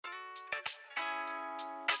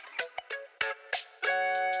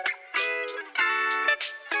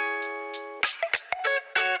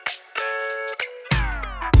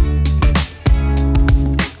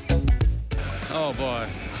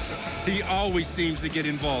He always seems to get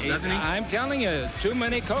involved, doesn't he? I'm telling you, too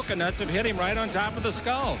many coconuts have hit him right on top of the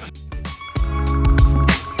skull.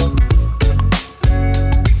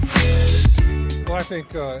 Well, I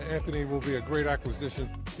think Anthony will be a great acquisition.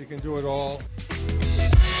 He can do it all.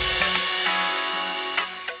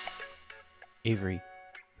 Avery,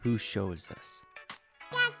 whose show is this?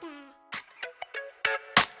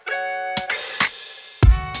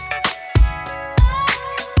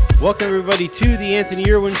 Welcome, everybody, to the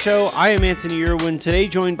Anthony Irwin Show. I am Anthony Irwin, today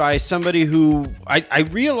joined by somebody who I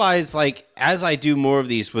realize, like, as I do more of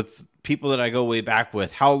these with people that I go way back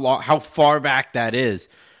with, how far back that is.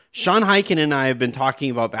 Sean Highkin and I have been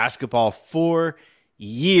talking about basketball for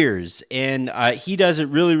years, and he does it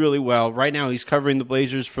really, really well. Right now, he's covering the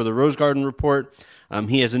Blazers for the Rose Garden Report.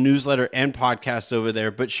 He has a newsletter and podcast over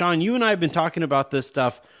there. But, Sean, you and I have been talking about this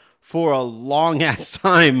stuff for a long ass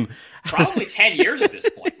time. Probably 10 years at this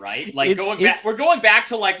point, right? Like we're going back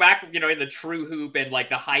to in the True Hoop and like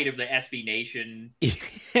the height of the SB Nation.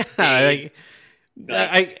 Yeah,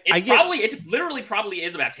 it literally probably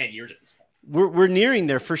is about 10 years at this point. We're nearing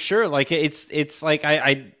there for sure. Like it's like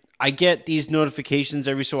I get these notifications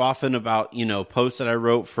every so often about, posts that I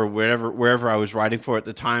wrote for wherever I was writing for at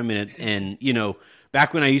the time, and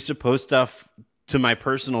back when I used to post stuff to my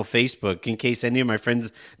personal Facebook, in case any of my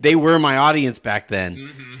friends, they were my audience back then.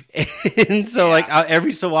 Mm-hmm. And so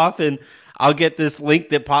every so often I'll get this link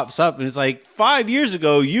that pops up and it's like, 5 years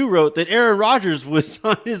ago you wrote that Aaron Rodgers was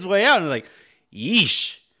on his way out. And I'm like,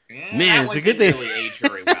 yeesh, man, it's a good thing. Really age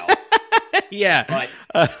very well. Yeah. But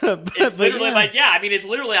it's literally it's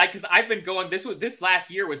literally because I've been going, this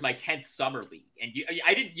last year was my 10th summer league. And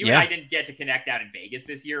I didn't get to connect out in Vegas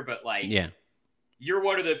this year, but you're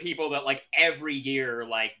one of the people that every year,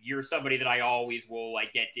 you're somebody that I always will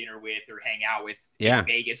get dinner with or hang out with in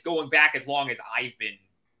Vegas, going back as long as I've been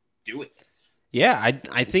doing this. Yeah,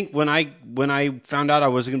 I think when I found out I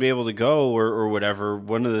wasn't gonna be able to go or whatever,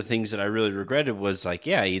 one of the things that I really regretted was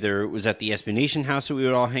either it was at the SB Nation house that we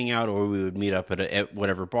would all hang out, or we would meet up at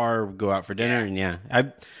whatever bar, go out for dinner, and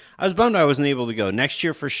I was bummed I wasn't able to go. Next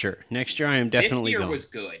year for sure. Next year I am definitely going. This year was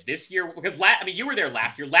good. This year, because you were there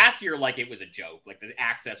last year. Last year, it was a joke. The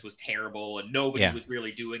access was terrible and nobody was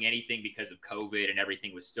really doing anything because of COVID and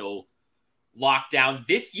everything was still locked down.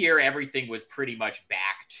 This year, everything was pretty much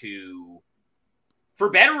back to,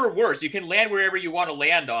 for better or worse, you can land wherever you want to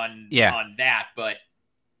land on that. But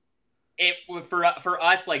it for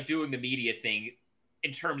us, doing the media thing,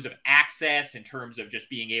 in terms of access, in terms of just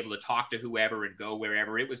being able to talk to whoever and go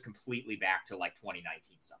wherever, it was completely back to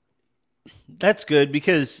 2019 something. That's good,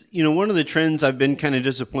 because, one of the trends I've been kind of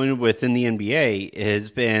disappointed with in the NBA has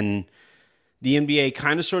been the NBA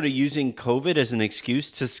kind of sort of using COVID as an excuse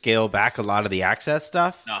to scale back a lot of the access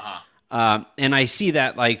stuff. And I see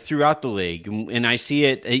that throughout the league, and I see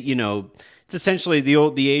it, it's essentially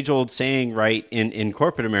the age-old saying, right, in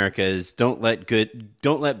corporate America is don't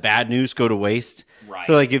let bad news go to waste. Right.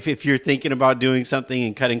 So if you're thinking about doing something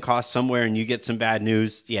and cutting costs somewhere and you get some bad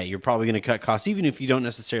news, you're probably going to cut costs even if you don't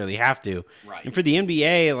necessarily have to. Right. And for the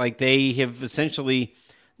NBA, they have essentially,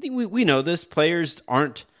 I think we know this, players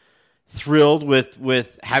aren't thrilled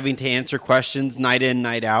with having to answer questions night in,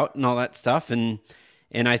 night out and all that stuff. And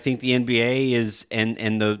I think the NBA is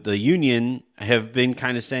and the union have been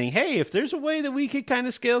kind of saying, hey, if there's a way that we could kind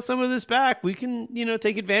of scale some of this back, we can,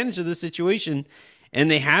 take advantage of the situation. And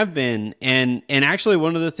they have been. And actually,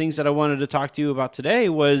 one of the things that I wanted to talk to you about today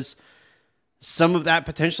was some of that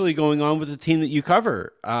potentially going on with the team that you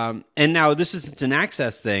cover. And now this isn't an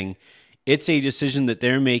access thing. It's a decision that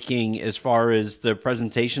they're making as far as the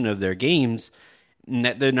presentation of their games, and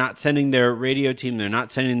that they're not sending their radio team. They're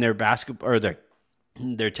not sending their basketball or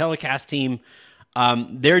their telecast team.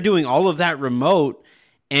 They're doing all of that remote.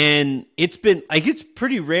 And it's been it's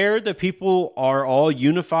pretty rare that people are all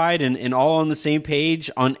unified and all on the same page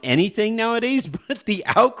on anything nowadays. But the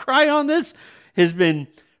outcry on this has been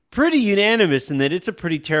pretty unanimous in that it's a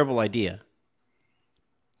pretty terrible idea.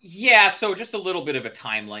 Yeah. So just a little bit of a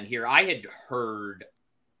timeline here. I had heard,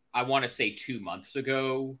 I want to say 2 months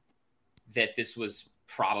ago, that this was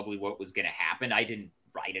probably what was going to happen. I didn't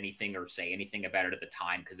write anything or say anything about it at the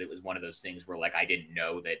time because it was one of those things where I didn't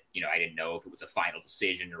know that, I didn't know if it was a final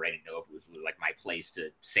decision, or I didn't know if it was really my place to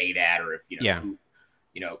say that, or if,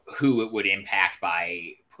 who it would impact by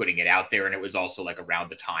putting it out there. And it was also around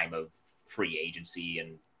the time of free agency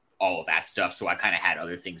and all of that stuff. So I kind of had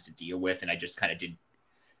other things to deal with, and I just kind of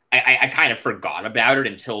I kind of forgot about it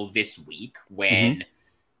until this week when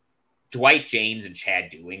Dwight James and Chad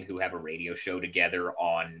Doing, who have a radio show together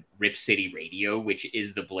on Rip City Radio, which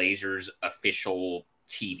is the Blazers' official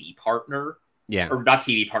TV partner. Yeah. Or not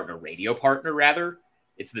TV partner, radio partner, rather.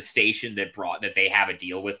 It's the station that they have a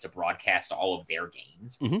deal with to broadcast all of their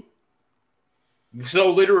games. Mm-hmm.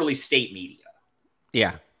 So literally state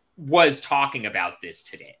media was talking about this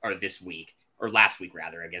today or this week or last week,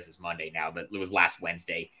 rather, I guess it's Monday now, but it was last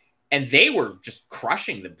Wednesday. And they were just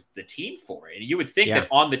crushing the team for it. And you would think that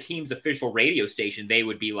on the team's official radio station, they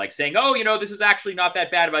would be like saying, oh, this is actually not that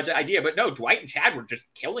bad of an idea. But no, Dwight and Chad were just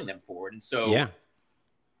killing them for it. And so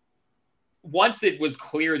once it was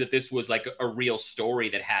clear that this was like a real story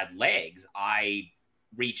that had legs, I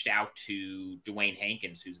reached out to Dwayne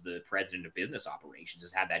Hankins, who's the president of business operations,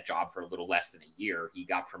 has had that job for a little less than a year. He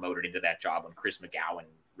got promoted into that job when Chris McGowan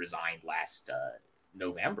resigned last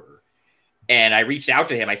November. And I reached out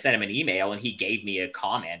to him. I sent him an email, and he gave me a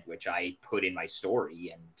comment, which I put in my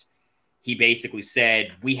story. And he basically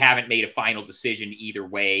said, we haven't made a final decision either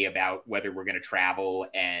way about whether we're going to travel.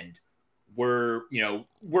 And we're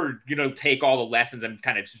going to take all the lessons. I'm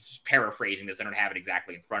kind of paraphrasing this. I don't have it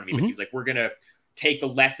exactly in front of me, but he's like, we're going to take the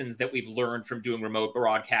lessons that we've learned from doing remote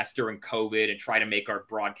broadcasts during COVID and try to make our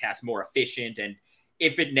broadcast more efficient. And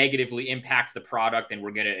if it negatively impacts the product, then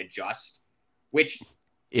we're going to adjust, which...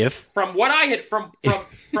 From what I had from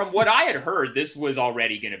what I had heard, this was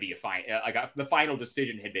already going to be the final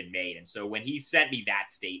decision had been made. And so when he sent me that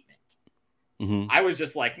statement, I was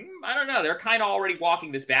just like, I don't know. They're kind of already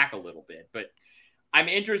walking this back a little bit, but I'm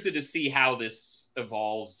interested to see how this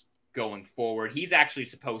evolves going forward. He's actually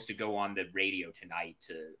supposed to go on the radio tonight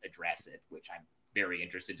to address it, which I'm very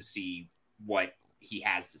interested to see what he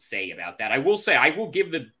has to say about that. I will say, I will give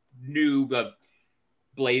the new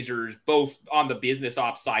Blazers, both on the business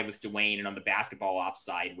ops side with Dwayne and on the basketball ops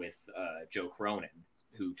side with Joe Cronin,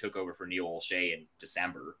 who took over for Neil Olshey in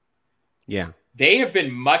December. Yeah. They have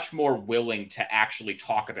been much more willing to actually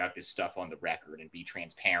talk about this stuff on the record and be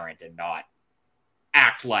transparent and not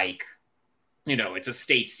act like, it's a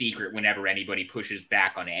state secret whenever anybody pushes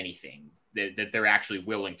back on anything, that they're actually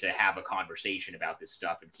willing to have a conversation about this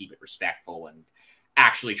stuff and keep it respectful and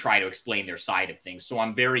actually try to explain their side of things. So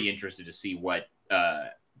I'm very interested to see what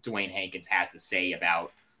Dwayne Hankins has to say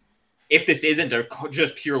about if this isn't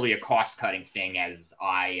just purely a cost-cutting thing, as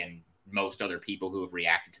I and most other people who have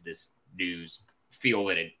reacted to this news feel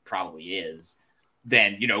that it probably is,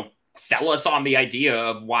 then, sell us on the idea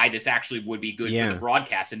of why this actually would be good for the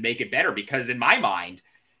broadcast and make it better. Because in my mind,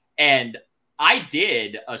 and I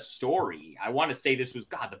did a story, I want to say this was,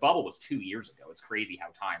 the bubble was 2 years ago. It's crazy how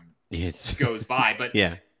time goes by. But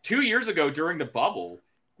 2 years ago during the bubble,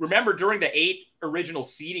 remember during the 8 original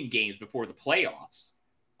seeding games before the playoffs,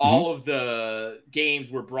 all of the games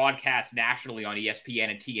were broadcast nationally on ESPN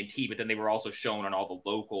and TNT, but then they were also shown on all the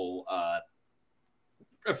local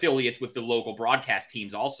affiliates with the local broadcast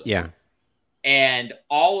teams also. Yeah. And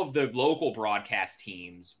all of the local broadcast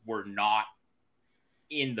teams were not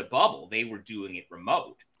in the bubble. They were doing it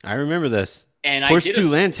remote. I remember this. And poor Stu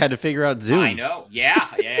Lantz had to figure out Zoom. I know. Yeah.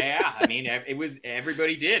 I mean,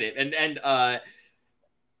 everybody did it. And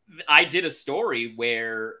I did a story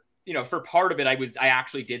where, for part of it, I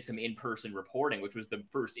actually did some in-person reporting, which was the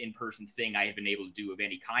first in-person thing I had been able to do of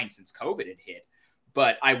any kind since COVID had hit.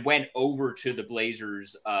 But I went over to the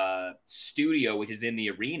Blazers studio, which is in the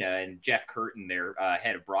arena, and Jeff Curtin, their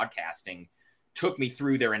head of broadcasting, took me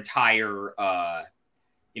through their entire,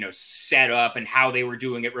 setup and how they were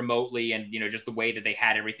doing it remotely, and just the way that they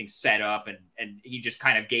had everything set up, and he just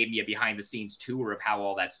kind of gave me a behind-the-scenes tour of how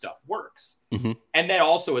all that stuff works. And then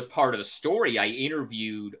also as part of the story, I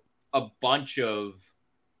interviewed a bunch of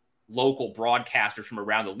local broadcasters from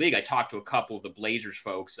around the league. I talked to a couple of the Blazers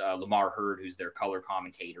folks, Lamar Hurd, who's their color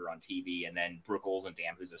commentator on TV, and then Brooke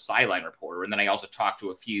Olzendam, who's a sideline reporter. And then I also talked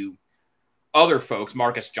to a few other folks.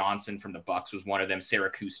 Marcus Johnson from the Bucks was one of them, Sarah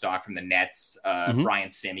Kustok from the Nets, Brian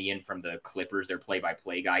Simeon from the Clippers, their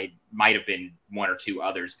play-by-play guy. Might have been one or two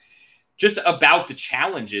others. Just about the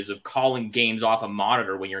challenges of calling games off a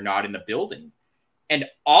monitor when you're not in the building. And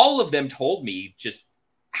all of them told me just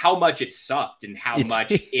how much it sucked and how much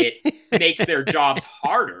it makes their jobs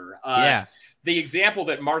harder. The example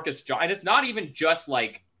that Marcus Johnson, and it's not even just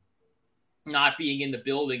like not being in the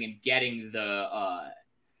building and getting the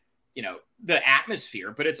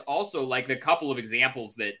atmosphere, but it's also like the couple of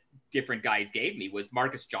examples that different guys gave me was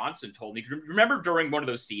Marcus Johnson told me, remember during one of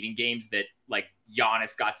those seeding games that like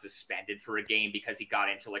Giannis got suspended for a game because he got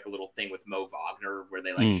into like a little thing with Mo Wagner where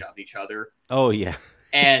they like shoved each other. Oh yeah.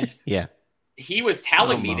 And he was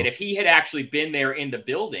telling me that if he had actually been there in the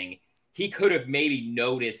building, he could have maybe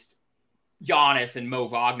noticed Giannis and Mo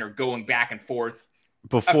Wagner going back and forth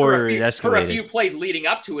before it escalated. For a few plays leading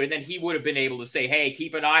up to it, and then he would have been able to say, hey,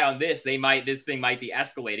 keep an eye on this. This thing might be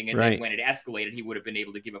escalating. And then when it escalated, he would have been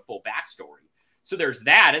able to give a full backstory. So there's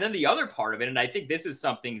that. And then the other part of it, and I think this is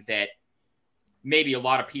something that maybe a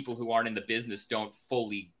lot of people who aren't in the business don't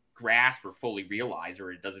fully grasp or fully realize,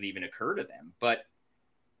 or it doesn't even occur to them. But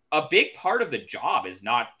a big part of the job is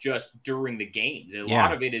not just during the games. A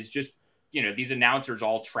lot of it is just, these announcers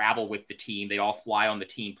all travel with the team. They all fly on the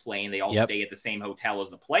team plane. They all stay at the same hotel as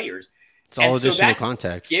the players. It's all additional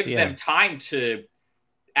context. Gives them time to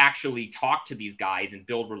actually talk to these guys and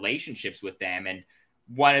build relationships with them. And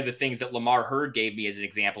one of the things that Lamar Hurd gave me as an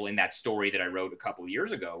example in that story that I wrote a couple of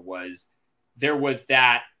years ago was there was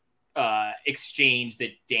that exchange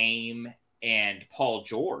that Dame and Paul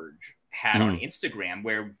George had on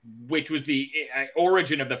Instagram, which was the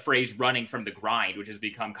origin of the phrase "running from the grind," which has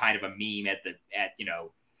become kind of a meme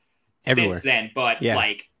everywhere since then. But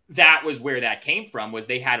like that was where that came from. Was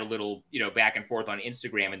they had a little back and forth on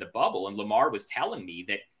Instagram in the bubble, and Lamar was telling me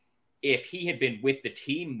that if he had been with the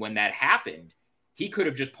team when that happened, he could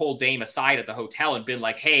have just pulled Dame aside at the hotel and been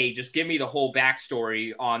like, "Hey, just give me the whole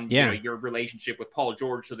backstory on your relationship with Paul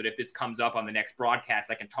George, so that if this comes up on the next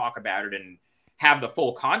broadcast, I can talk about it and have the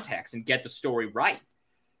full context and get the story right."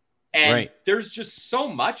 And there's just so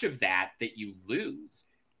much of that you lose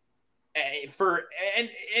and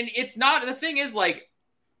it's not, the thing is, like,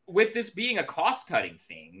 with this being a cost-cutting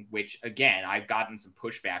thing, which again, I've gotten some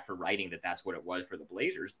pushback for writing that that's what it was for the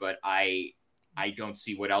Blazers, but I don't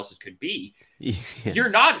see what else it could be. You're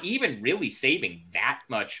not even really saving that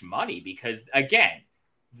much money because, again,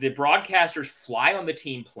 the broadcasters fly on the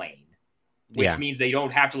team plane, which means they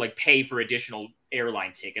don't have to pay for additional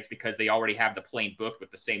airline tickets because they already have the plane booked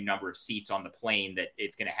with the same number of seats on the plane that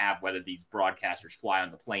it's going to have whether these broadcasters fly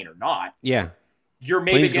on the plane or not. Yeah. You're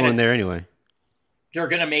maybe going there anyway. You're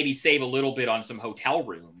going to maybe save a little bit on some hotel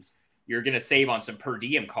rooms. You're going to save on some per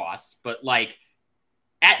diem costs, but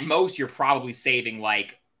at most you're probably saving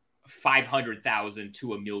 $500,000 to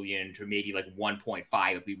 $1 million to maybe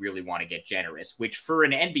 1.5 if we really want to get generous, which for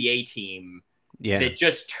an NBA team that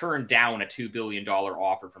just turned down a $2 billion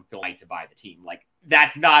offer from Phil Knight to buy the team,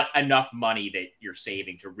 that's not enough money that you're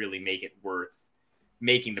saving to really make it worth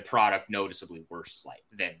making the product noticeably worse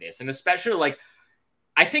than this. And especially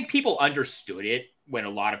I think people understood it when a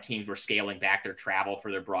lot of teams were scaling back their travel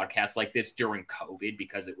for their broadcasts like this during COVID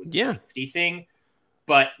because it was a safety thing.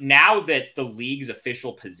 But now that the league's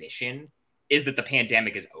official position is that the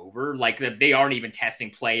pandemic is over, they aren't even testing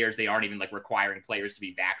players. They aren't even requiring players to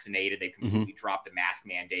be vaccinated. They completely dropped the mask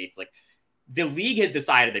mandates. The league has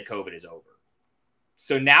decided that COVID is over.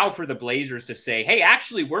 So now for the Blazers to say, "Hey,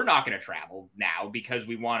 actually, we're not going to travel now because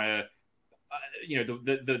we want to,"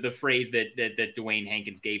 the phrase that Dwayne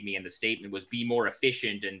Hankins gave me in the statement was "be more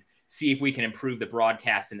efficient and see if we can improve the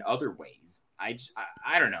broadcast in other ways." I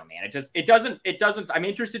don't know, man. It doesn't. I'm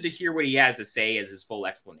interested to hear what he has to say as his full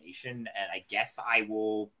explanation, and I guess I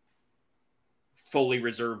will fully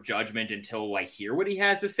reserve judgment until I hear what he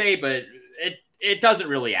has to say. But it doesn't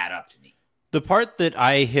really add up to me. The part that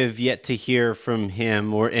I have yet to hear from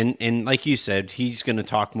him, and like you said, he's going to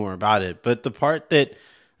talk more about it. But the part that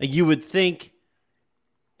you would think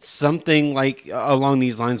something along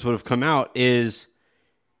these lines would have come out is,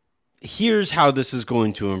 here's how this is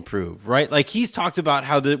going to improve, right? He's talked about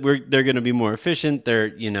how they're going to be more efficient.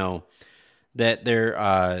 But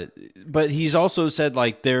he's also said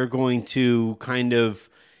they're going to kind of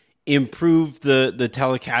improve the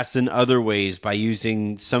telecast in other ways by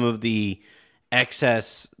using some of the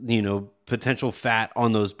excess, potential fat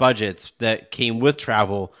on those budgets that came with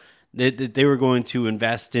travel. That they were going to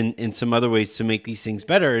invest in some other ways to make these things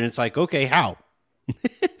better. And it's okay, how?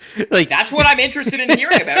 That's what I'm interested in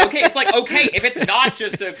hearing about. Okay, it's okay, if it's not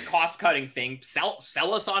just a cost-cutting thing,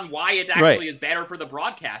 sell us on why it actually is better for the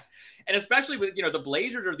broadcast. And especially with, the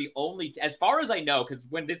Blazers are the only, as far as I know, because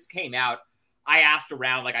when this came out, I asked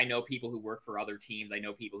around, I know people who work for other teams. I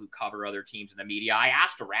know people who cover other teams in the media. I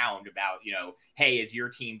asked around about, hey, is your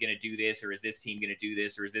team going to do this? Or is this team going to do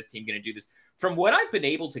this? Or is this team going to do this? From what I've been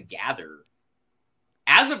able to gather,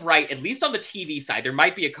 as of right, at least on the TV side, there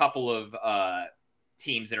might be a couple of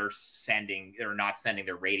teams that are not sending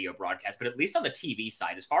their radio broadcast, but at least on the TV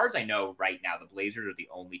side, as far as I know right now, the Blazers are the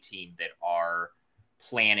only team that are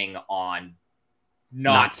planning on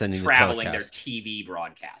not traveling their TV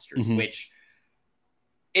broadcasters, which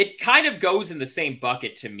it kind of goes in the same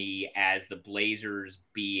bucket to me as the Blazers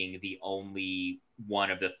being the only one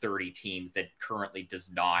of the 30 teams that currently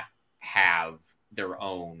does not have their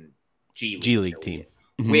own G League team,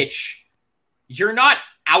 which you're not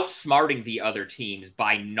outsmarting the other teams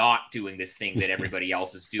by not doing this thing that everybody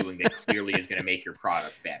else is doing that clearly is going to make your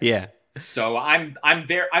product better. Yeah. So I'm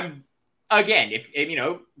again, if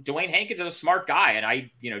Dwayne Hankins is a smart guy, and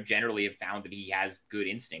I generally have found that he has good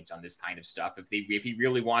instincts on this kind of stuff. If he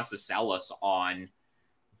really wants to sell us on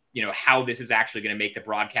how this is actually going to make the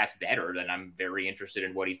broadcast better, then I'm very interested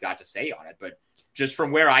in what he's got to say on it. But just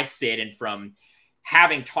from where I sit and from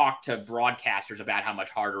having talked to broadcasters about how much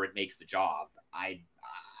harder it makes the job,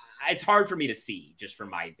 it's hard for me to see just from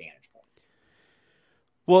my vantage point.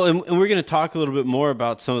 Well, and we're going to talk a little bit more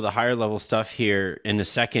about some of the higher level stuff here in a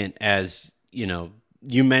second. As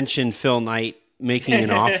you mentioned Phil Knight making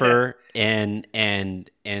an offer and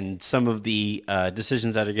some of the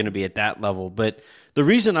decisions that are going to be at that level. But the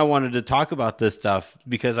reason I wanted to talk about this stuff,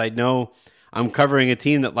 because I know I'm covering a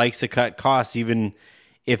team that likes to cut costs, even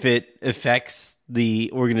if it affects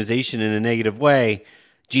the organization in a negative way.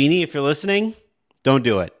 Jeannie, if you're listening, don't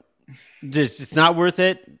do it. It's not worth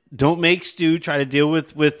it. Don't make Stu try to deal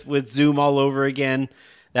with Zoom all over again.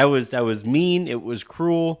 That was mean. It was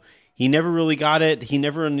cruel. He never really got it. He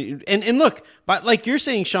never and look, but like you're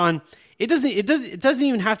saying, Sean, it doesn't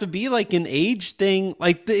even have to be like an age thing.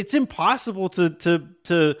 Like it's impossible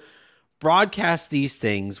to broadcast these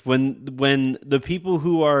things when the people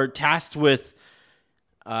who are tasked with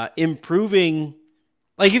improving,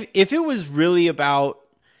 like if it was really about,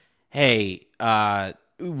 hey,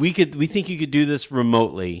 we think you could do this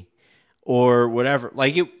remotely or whatever.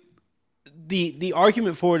 Like the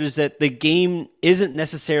argument for it is that the game isn't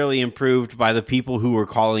necessarily improved by the people who are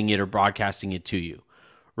calling it or broadcasting it to you,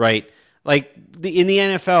 right? Like in the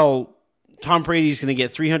NFL, Tom Brady's going to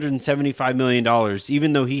get $375 million,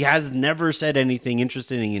 even though he has never said anything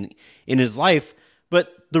interesting in his life.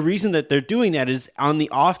 But the reason that they're doing that is on the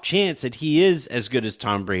off chance that he is as good as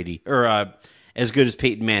Tom Brady or as good as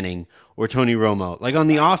Peyton Manning or Tony Romo. Like on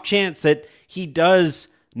the off chance that he does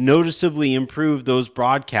noticeably improve those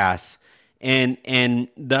broadcasts and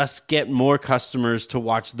thus get more customers to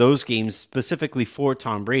watch those games specifically for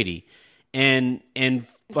Tom Brady. And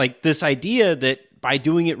like this idea that by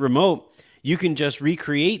doing it remote, you can just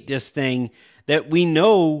recreate this thing that we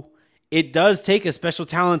know it does take a special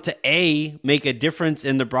talent to A, make a difference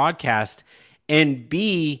in the broadcast, and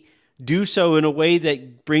B, do so in a way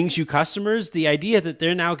that brings you customers. The idea that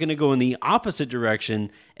they're now going to go in the opposite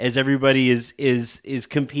direction as everybody is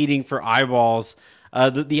competing for eyeballs.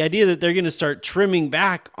 The idea that they're going to start trimming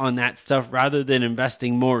back on that stuff rather than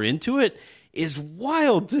investing more into it is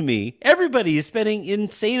wild to me. Everybody is spending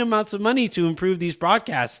insane amounts of money to improve these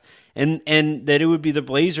broadcasts, and that it would be the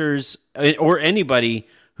Blazers or anybody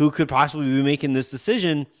who could possibly be making this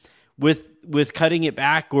decision with cutting it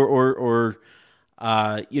back or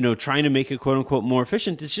trying to make it quote unquote more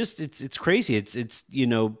efficient. It's just it's crazy. It's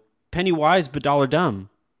penny wise but dollar dumb.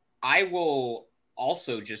 I will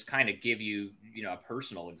also just kind of give you a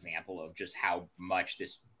personal example of just how much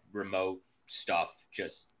this remote stuff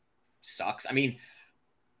just sucks. I mean,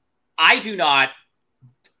 I do not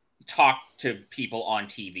talk to people on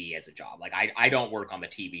TV as a job. Like I don't work on the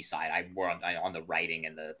TV side. I work on the writing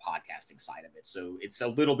and the podcasting side of it. So it's a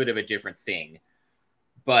little bit of a different thing.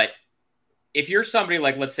 But if you're somebody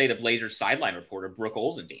like, let's say, the Blazers sideline reporter, Brooke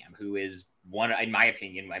Olzendam, who is one, in my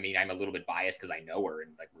opinion, I mean, I'm a little bit biased because I know her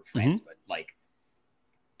and like we're friends, but like,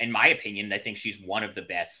 in my opinion, I think she's one of the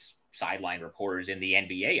best sideline reporters in the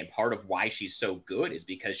NBA. And part of why she's so good is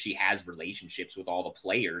because she has relationships with all the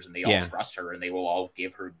players and they all trust her and they will all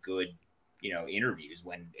give her good, interviews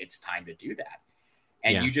when it's time to do that.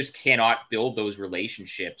 And you just cannot build those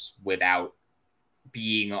relationships without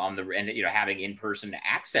being on the and having in-person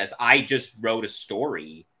access. I just wrote a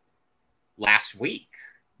story last week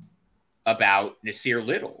about Nasir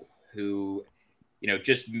Little, who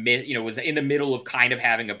was in the middle of kind of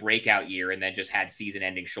having a breakout year and then just had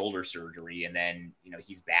season-ending shoulder surgery, and then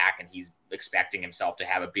he's back and he's expecting himself to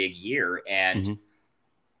have a big year. And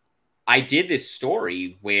I did this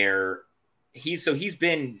story where he's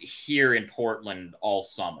been here in Portland all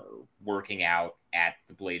summer working out at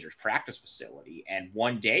the Blazers practice facility. And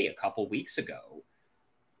one day, a couple weeks ago,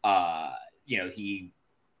 he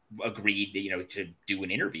agreed to do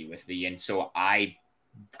an interview with me. And so I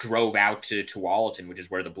drove out to Tualatin, which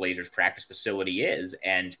is where the Blazers practice facility is.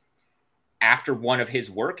 And after one of his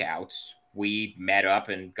workouts, we met up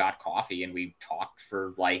and got coffee and we talked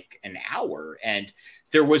for like an hour. And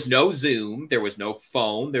there was no Zoom, there was no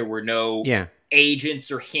phone, there were no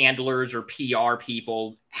agents or handlers or PR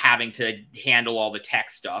people having to handle all the tech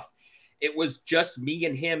stuff. It was just me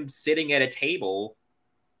and him sitting at a table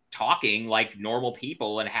talking like normal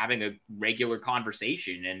people and having a regular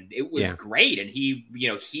conversation. And it was great. And he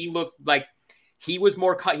looked like he was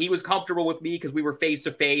comfortable with me because we were face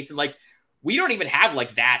to face. And like, we don't even have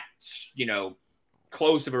like that,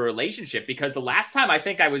 close of a relationship, because the last time I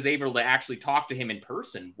think I was able to actually talk to him in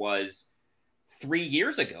person was 3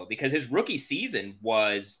 years ago, because his rookie season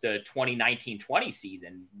was the 2019-20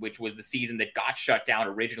 season, which was the season that got shut down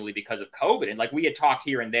originally because of COVID. And like, we had talked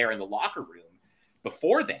here and there in the locker room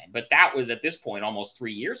before then, but that was at this point almost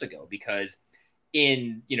 3 years ago, because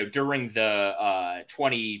during the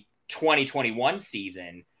 2020-21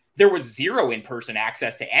 season, there was zero in-person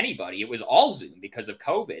access to anybody. It was all Zoom because of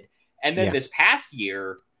COVID. And then this past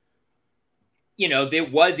year, there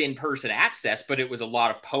was in-person access, but it was a lot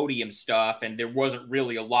of podium stuff, and there wasn't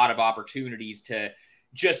really a lot of opportunities to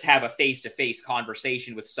just have a face-to-face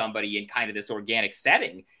conversation with somebody in kind of this organic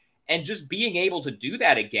setting. And just being able to do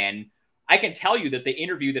that again, I can tell you that the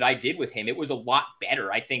interview that I did with him, it was a lot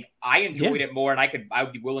better. I think I enjoyed it more, and I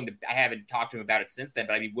would be willing to, I haven't talked to him about it since then,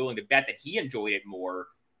 but I'd be willing to bet that he enjoyed it more,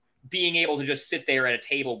 being able to just sit there at a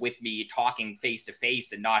table with me talking face to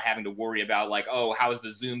face and not having to worry about like, oh, how's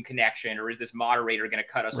the Zoom connection, or is this moderator going to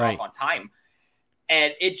cut us off on time?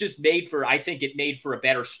 And it just made for a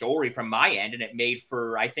better story from my end. And it made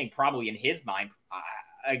for, I think, probably in his mind,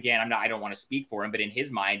 again, I don't want to speak for him, but in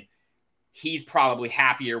his mind, he's probably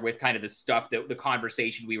happier with kind of the stuff, that the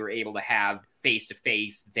conversation we were able to have face to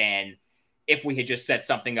face, than if we had just set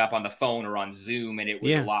something up on the phone or on Zoom and it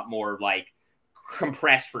was a lot more like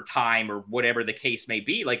compressed for time or whatever the case may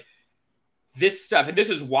be. Like, this stuff, and this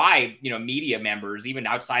is why, media members, even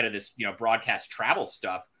outside of this, broadcast travel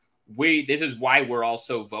stuff, this is why we're all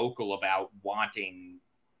so vocal about wanting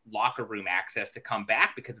locker room access to come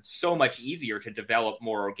back, because it's so much easier to develop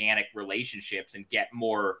more organic relationships and get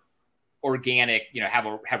more organic,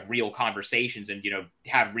 have real conversations and,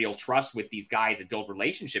 have real trust with these guys and build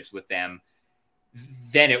relationships with them,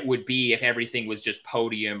 than it would be if everything was just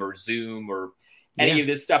podium or Zoom or any of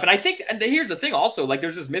this stuff. And I think, and here's the thing also, like,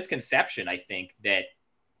 there's this misconception, I think, that,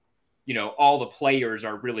 all the players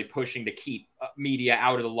are really pushing to keep media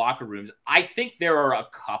out of the locker rooms. I think there are a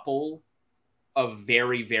couple of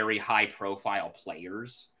very, very high profile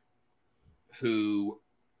players who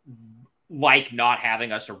like not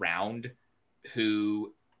having us around,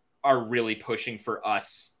 who are really pushing for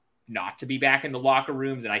us not to be back in the locker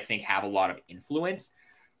rooms, and I think have a lot of influence.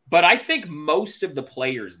 But I think most of the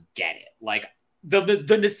players get it. Like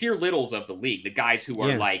the Nasir Littles of the league, the guys who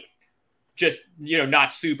are like just, not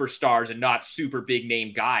superstars and not super big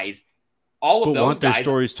name guys. All of those want guys, their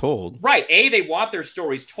stories told. Right. They want their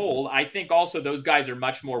stories told. I think also those guys are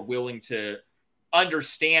much more willing to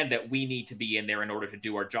understand that we need to be in there in order to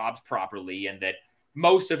do our jobs properly, and that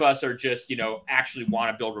most of us are just, actually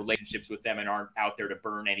want to build relationships with them and aren't out there to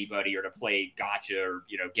burn anybody or to play gotcha or,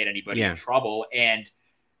 get anybody in trouble. And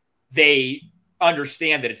they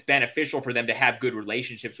understand that it's beneficial for them to have good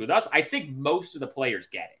relationships with us. I think most of the players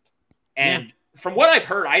get it. And from what I've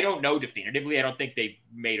heard, I don't know definitively. I don't think they've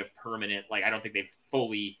made a permanent, I don't think they've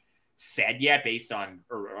fully said yet based on,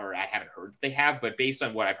 or I haven't heard that they have, but based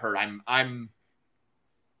on what I've heard, I'm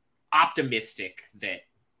optimistic that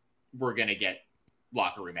we're going to get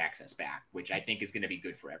locker room access back, which I think is going to be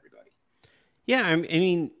good for everybody. Yeah. I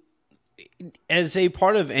mean, as a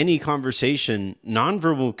part of any conversation,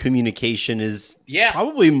 nonverbal communication is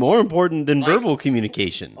probably more important than verbal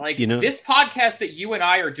communication. This podcast that you and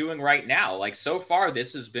I are doing right now, so far,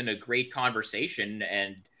 this has been a great conversation,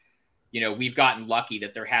 and, we've gotten lucky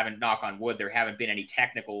that there haven't, knock on wood, there haven't been any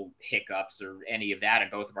technical hiccups or any of that,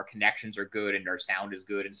 and both of our connections are good and our sound is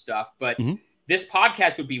good and stuff. But this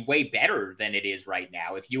podcast would be way better than it is right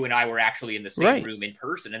now if you and I were actually in the same room in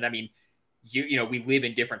person. And I mean, we live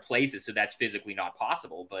in different places, so that's physically not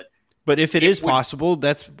possible. But if it is possible,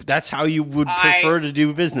 that's how you would prefer to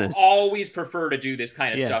do business. Always prefer to do this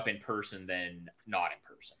kind of stuff in person than not in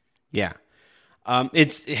person. Yeah.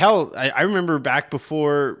 It's hell. I remember back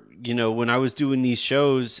before, when I was doing these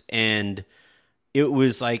shows, and it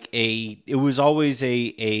was always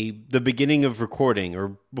the beginning of recording,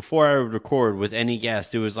 or before I would record with any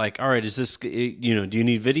guest, it was like, all right, is this, do you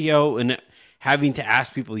need video? And having to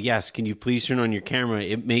ask people, yes, can you please turn on your camera?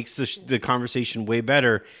 It makes the conversation way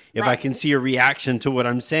better if I can see a reaction to what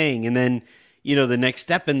I'm saying. And then, the next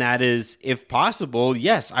step in that is, if possible,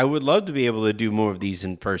 yes, I would love to be able to do more of these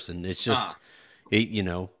in person. It's just,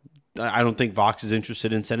 I don't think Vox is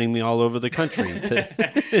interested in sending me all over the country.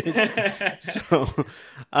 So,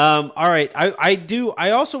 all right.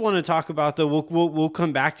 I also want to talk about, though, we'll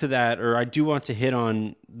come back to that, or I do want to hit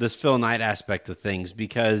on this Phil Knight aspect of things,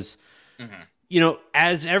 because,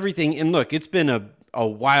 as everything, and look, it's been a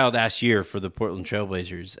wild ass year for the Portland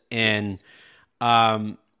Trailblazers. And,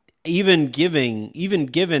 even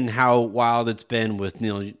given how wild it's been with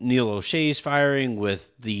Neil O'Shea's firing,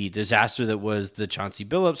 with the disaster that was the Chauncey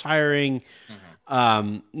Billups hiring,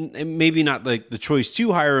 Maybe not like the choice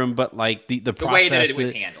to hire him, but like the process, way that it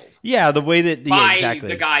was handled. Yeah, the way that by exactly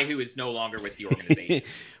the guy who is no longer with the organization.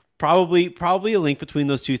 probably a link between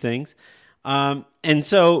those two things. And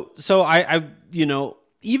so I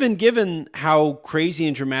even given how crazy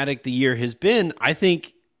and dramatic the year has been, I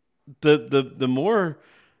think the more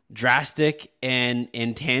drastic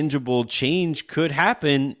and tangible change could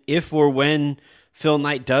happen if or when Phil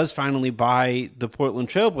Knight does finally buy the Portland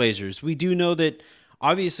Trailblazers. We do know that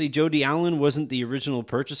obviously Jody Allen wasn't the original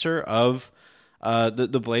purchaser of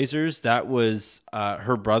the Blazers. That was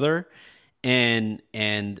her brother, and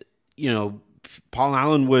Paul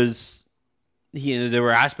Allen was. There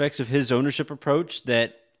were aspects of his ownership approach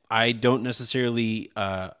that I don't necessarily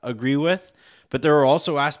agree with, but there are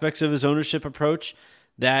also aspects of his ownership approach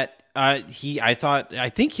that I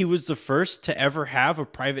think he was the first to ever have a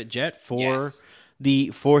private jet for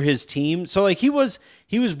his team. So like he was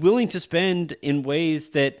willing to spend in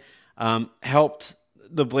ways that helped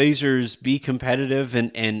the Blazers be competitive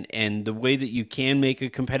and the way that you can make a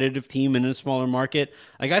competitive team in a smaller market.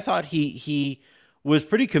 Like I thought he was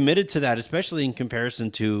pretty committed to that, especially in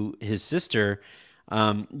comparison to his sister,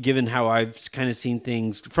 given how I've kind of seen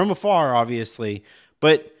things from afar, obviously.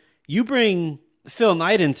 But you bring Phil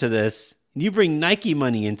Knight into this, you bring Nike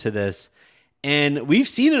money into this, and we've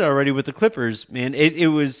seen it already with the Clippers, man. It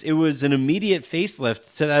was an immediate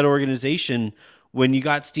facelift to that organization when you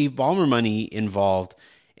got Steve Ballmer money involved.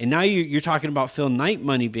 And now you're talking about Phil Knight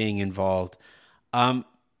money being involved.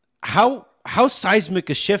 How seismic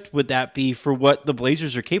a shift would that be for what the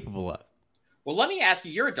Blazers are capable of? Well, let me ask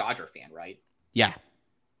you, you're a Dodger fan, right? Yeah.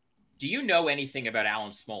 Do you know anything about Alan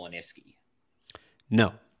Smolensky?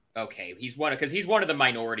 No. Okay, he's one of the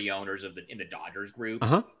minority owners in the Dodgers group,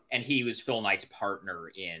 and he was Phil Knight's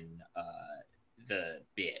partner in the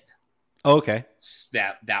bid. Oh, okay.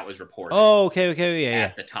 That was reported. Oh, okay, yeah.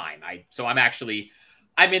 At the time,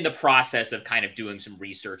 I'm in the process of kind of doing some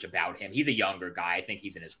research about him. He's a younger guy. I think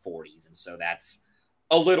he's in his 40s. And so that's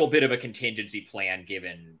a little bit of a contingency plan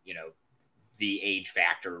given, the age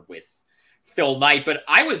factor with Phil Knight. But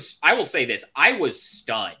I will say this, I was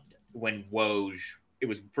stunned when it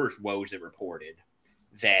was first Woj that reported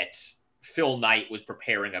that Phil Knight was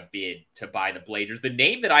preparing a bid to buy the Blazers. The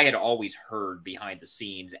name that I had always heard behind the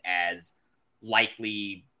scenes as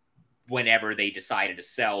likely whenever they decided to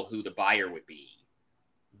sell who the buyer would be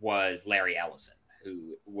was Larry Ellison,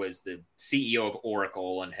 who was the CEO of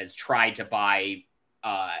Oracle and has tried to buy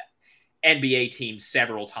NBA teams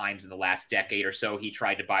several times in the last decade or so. He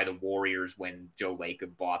tried to buy the Warriors when Joe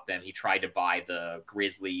Lacob bought them. He tried to buy the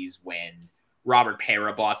Grizzlies when Robert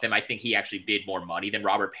Parra bought them. I think he actually bid more money than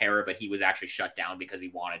Robert Parra, but he was actually shut down because he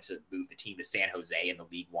wanted to move the team to San Jose and the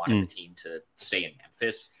league wanted the team to stay in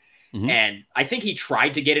Memphis. Mm-hmm. And I think he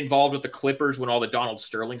tried to get involved with the Clippers when all the Donald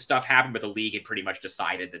Sterling stuff happened, but the league had pretty much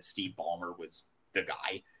decided that Steve Ballmer was the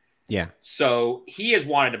guy. Yeah. So he has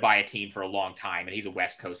wanted to buy a team for a long time, and he's a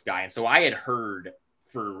West Coast guy. And so I had heard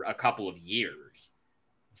for a couple of years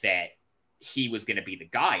that he was going to be the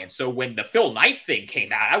guy. And so when the Phil Knight thing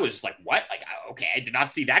came out, I was just like, what? Like, okay, I did not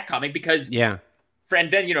see that coming because then,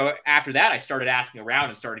 after that, I started asking around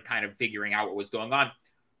and started kind of figuring out what was going on.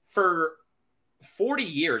 For 40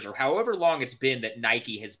 years or however long it's been that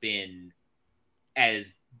Nike has been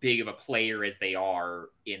as big of a player as they are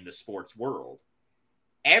in the sports world,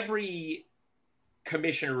 every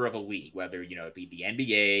commissioner of a league, whether, it be the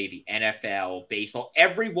NBA, the NFL, baseball,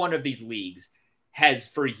 every one of these leagues has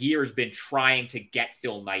for years been trying to get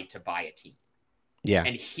Phil Knight to buy a team. Yeah.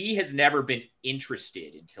 And he has never been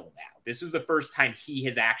interested until now. This is the first time he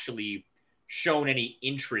has actually shown any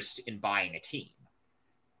interest in buying a team.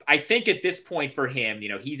 I think at this point for him,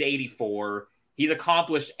 he's 84. He's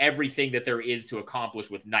accomplished everything that there is to accomplish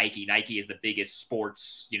with Nike. Nike is the biggest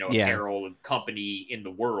sports, apparel company in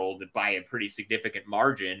the world by a pretty significant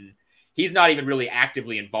margin. He's not even really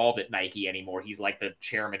actively involved at Nike anymore. He's like the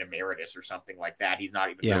chairman emeritus or something like that. He's not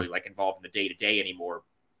even really like involved in the day-to-day anymore.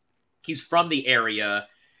 He's from the area.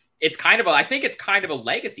 I think it's kind of a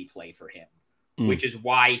legacy play for him, which is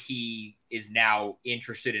why he is now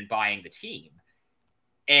interested in buying the team.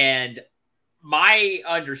 And my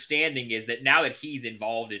understanding is that now that he's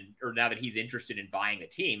interested in buying a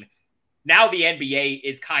team, now the NBA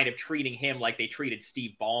is kind of treating him like they treated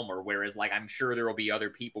Steve Ballmer, whereas like I'm sure there will be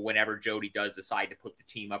other people whenever Jody does decide to put the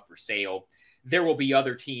team up for sale, there will be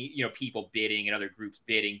other people bidding and other groups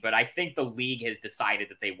bidding. But I think the league has decided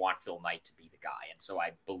that they want Phil Knight to be the guy. And so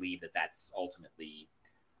I believe that that's ultimately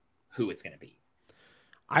who it's going to be.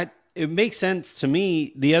 It makes sense to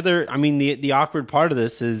me. The awkward part of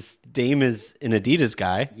this is Dame is an Adidas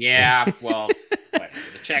guy. Yeah, well, whatever.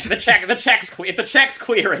 The check's clear. If the check's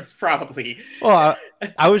clear, it's probably. Well,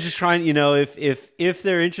 I was just trying, if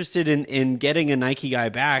they're interested in getting a Nike guy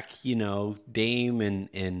back, Dame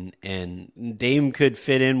and Dame could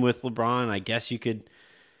fit in with LeBron. I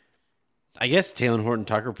guess Talen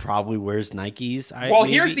Horton-Tucker probably wears Nikes.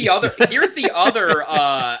 Here's the other. Here's the other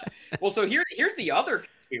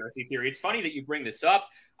conspiracy theory. It's funny that you bring this up.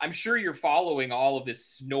 I'm sure you're following all of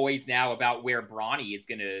this noise now about where Bronny is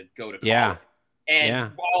going to go to college. Yeah.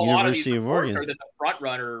 And a lot of these reports Oregon are that the front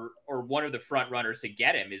runner or one of the front runners to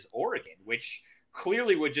get him is Oregon, which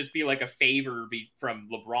clearly would just be like a favor from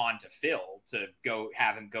LeBron to Phil to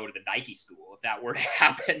have him go to the Nike school if that were to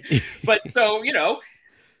happen. But so,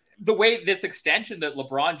 the way this extension that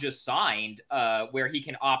LeBron just signed, where he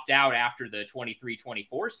can opt out after the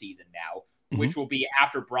 23-24 season now, which will be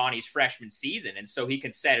after Bronny's freshman season. And so he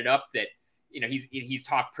can set it up that, he's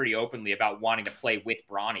talked pretty openly about wanting to play with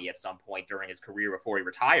Bronny at some point during his career before he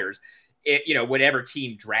retires. Whatever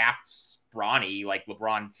team drafts Bronny, like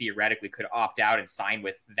LeBron theoretically could opt out and sign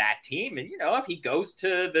with that team. And, if he goes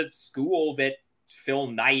to the school that Phil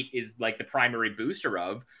Knight is like the primary booster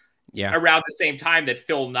of, around the same time that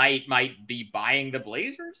Phil Knight might be buying the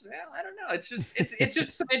Blazers. Well, I don't know. It's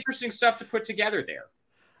just some interesting stuff to put together there.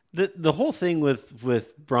 The whole thing with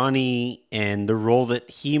Bronny and the role that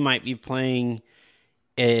he might be playing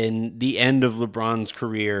in the end of LeBron's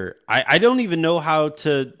career, I don't even know how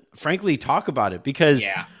to frankly talk about it because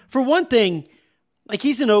for one thing, like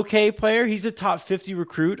he's an okay player. He's a top 50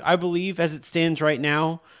 recruit, I believe, as it stands right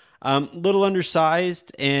now. Little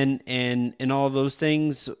undersized and all of those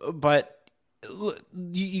things, but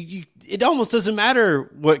it almost doesn't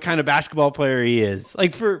matter what kind of basketball player he is.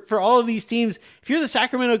 Like for all of these teams, if you're the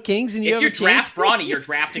Sacramento Kings and you draft Bronny, you're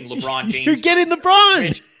drafting LeBron James. You're getting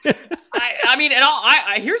LeBron.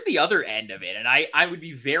 Here's the other end of it, and I would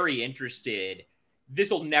be very interested.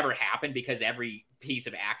 This will never happen because every piece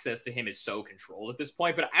of access to him is so controlled at this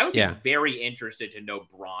point. But I would be very interested to know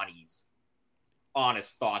Bronny's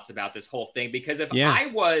honest thoughts about this whole thing, because if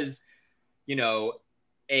I was,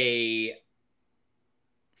 a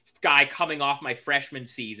guy coming off my freshman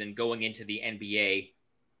season going into the NBA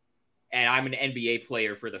and I'm an NBA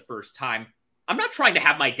player for the first time, I'm not trying to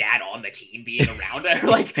have my dad on the team being around it.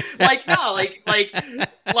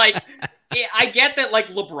 I get that like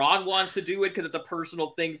LeBron wants to do it because it's a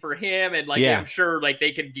personal thing for him. And I'm sure like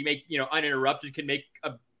they can make, Uninterrupted can make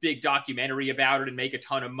a big documentary about it and make a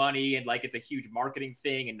ton of money. And like, it's a huge marketing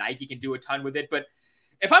thing and Nike can do a ton with it. But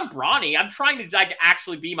if I'm Bronny, I'm trying to like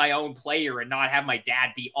actually be my own player and not have my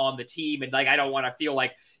dad be on the team. And like, I don't want to feel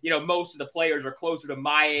like, most of the players are closer to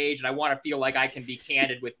my age and I want to feel like I can be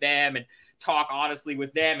candid with them and talk honestly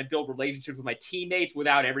with them and build relationships with my teammates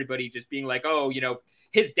without everybody just being like, oh,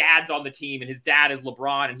 his dad's on the team and his dad is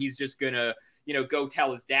LeBron and he's just going to, go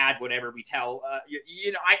tell his dad whatever we tell,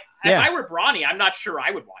 if I were Bronny, I'm not sure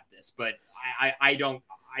I would want this, but I don't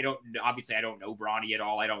obviously I don't know Bronny at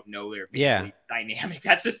all. I don't know their family dynamic.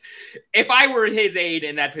 That's just, if I were his aide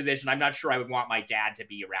in that position, I'm not sure I would want my dad to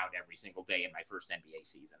be around every single day in my first NBA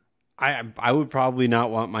season. I would probably not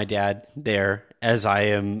want my dad there as I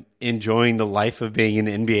am enjoying the life of being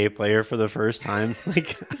an NBA player for the first time.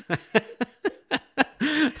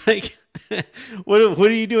 What are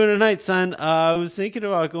you doing tonight, son? I was thinking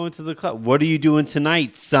about going to the club. What are you doing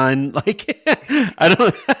tonight, son? I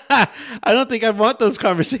don't think I want those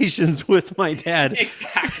conversations with my dad.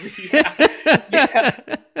 Exactly.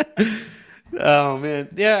 Yeah. Oh man.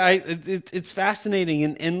 Yeah. It's fascinating.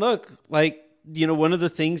 And look, one of the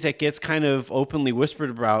things that gets kind of openly whispered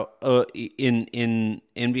about in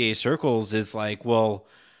NBA circles is like, well,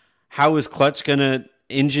 how is Klutch going to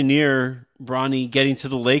engineer Bronny getting to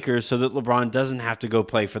the Lakers so that LeBron doesn't have to go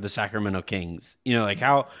play for the Sacramento Kings?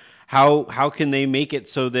 How can they make it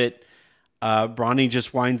so that Bronny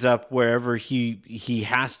just winds up wherever he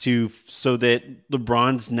has to, so that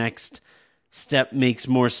LeBron's next step makes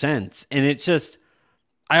more sense? And it's just,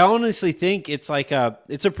 I honestly think it's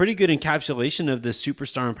it's a pretty good encapsulation of the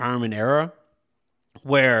superstar empowerment era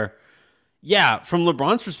where, from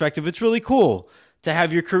LeBron's perspective, it's really cool to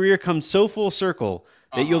have your career come so full circle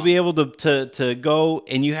that you'll be able to go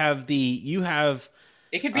and you have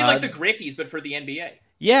it could be like the Griffies, but for the NBA.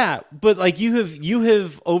 Yeah, but like you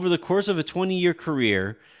have over the course of a 20-year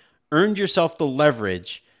career earned yourself the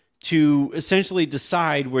leverage to essentially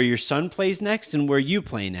decide where your son plays next and where you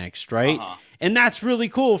play next, right? And that's really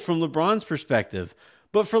cool from LeBron's perspective.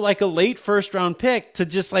 But for like a late first round pick to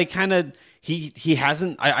just like kind of he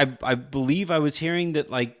hasn't, I believe I was hearing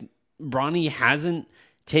that like Bronny hasn't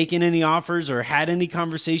taken any offers or had any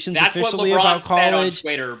conversations officially about college. Said on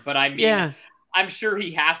Twitter, but I mean, I'm sure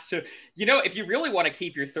he has to. If you really want to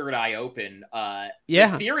keep your third eye open,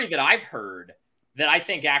 Yeah. the theory that I've heard that I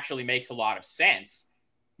think actually makes a lot of sense,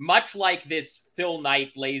 much like this Phil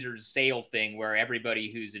Knight Blazers sale thing where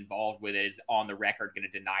everybody who's involved with it is on the record going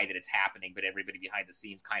to deny that it's happening, but everybody behind the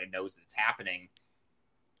scenes kind of knows that it's happening.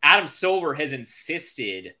 Adam Silver has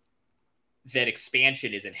insisted that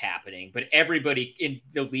expansion isn't happening, but everybody in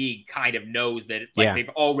the league kind of knows that they've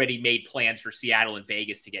already made plans for Seattle and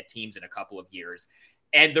Vegas to get teams in a couple of years.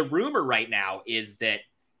 And the rumor right now is that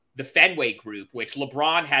the Fenway Group, which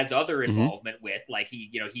LeBron has other involvement with, like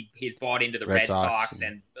he's bought into the Red Sox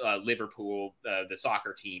and Liverpool, the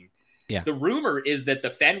soccer team. Yeah. The rumor is that the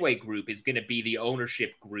Fenway Group is going to be the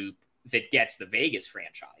ownership group that gets the Vegas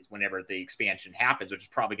franchise whenever the expansion happens, which is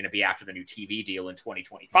probably going to be after the new TV deal in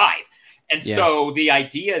 2025. And so the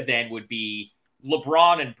idea then would be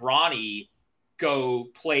LeBron and Bronny go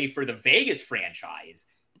play for the Vegas franchise,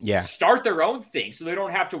 start their own thing. So they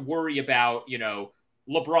don't have to worry about,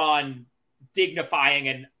 LeBron dignifying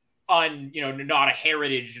an not a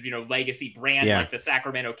heritage, legacy brand like the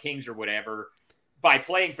Sacramento Kings or whatever, by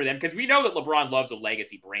playing for them, because we know that LeBron loves a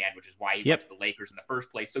legacy brand, which is why he went to the Lakers in the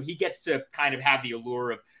first place. So he gets to kind of have the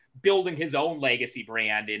allure of building his own legacy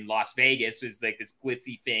brand in Las Vegas. Is like this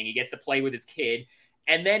glitzy thing. He gets to play with his kid,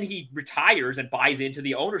 and then he retires and buys into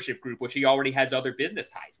the ownership group, which he already has other business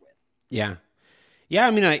ties with. Yeah. Yeah,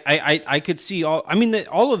 I mean, I could see all. I mean, that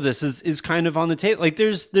all of this is kind of on the table. Like,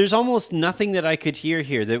 there's almost nothing that I could hear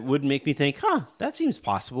here that would make me think, that seems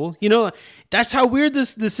possible. That's how weird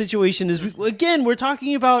this situation is. Again, we're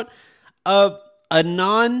talking about a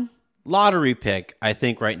non-lottery pick. I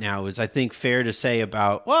think right now is fair to say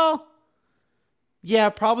about. Well, yeah,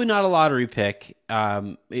 probably not a lottery pick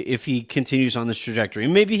if he continues on this trajectory.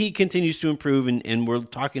 Maybe he continues to improve, and we're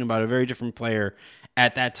talking about a very different player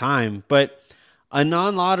at that time, but. A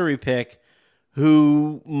non-lottery pick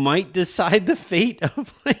who might decide the fate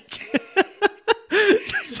of where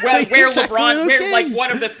LeBron,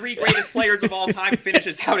 one of the three greatest players of all time,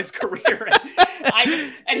 finishes out his career.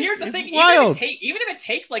 And here's the thing: even if it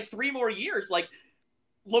takes like 3 more years, like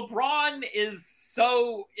LeBron is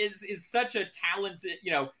such a talented,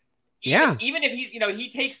 even if he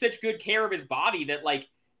takes such good care of his body that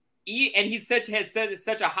has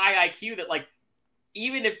such a high IQ that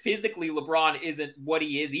even if physically LeBron isn't what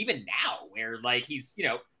he is even now, where he's,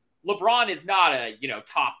 LeBron is not a,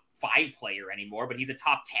 top 5 player anymore, but he's a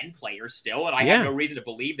top 10 player still. And I have no reason to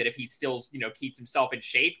believe that if he still, keeps himself in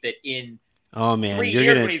shape, that in 3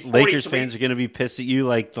 years, Lakers fans are going to be pissed at you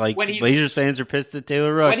like Lakers fans are pissed at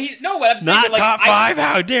Taylor Rooks. What I'm saying, not top 5.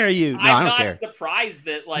 How dare you? No, I don't care. I'm not surprised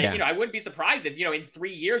that I wouldn't be surprised if, in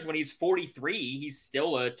 3 years when he's 43, he's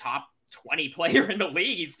still a top 20 player in the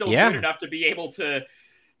league. He's still good enough to be able to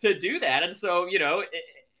do that. And so,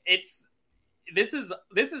 this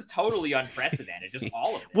is totally unprecedented. Just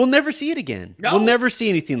all of this. We'll never see it again. No. We'll never see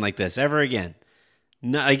anything like this ever again.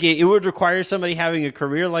 No, it would require somebody having a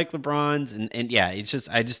career like LeBron's, and I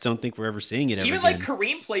just don't think we're ever seeing it ever Even again.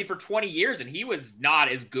 Kareem played for 20 years, and he was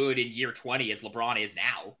not as good in year 20 as LeBron is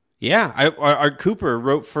now. Yeah, Art Cooper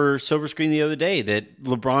wrote for Silver Screen the other day that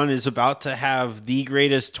LeBron is about to have the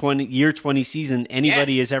greatest 20 season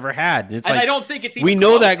anybody has ever had. And I don't think it's even we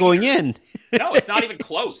know that going either. in. No, it's not even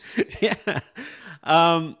close. Yeah.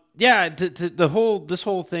 This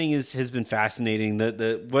whole thing has been fascinating.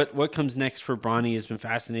 What comes next for Bronny has been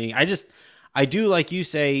fascinating. I do, like you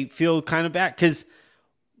say, feel kind of bad because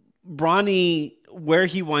Bronny, where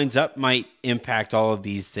he winds up might impact all of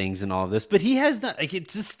these things and all of this, but he has not. It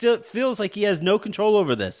just still feels like he has no control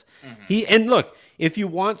over this. Mm-hmm. And look, if you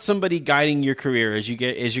want somebody guiding your career as you're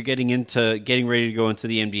getting ready to go into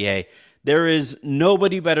the NBA, there is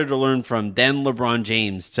nobody better to learn from than LeBron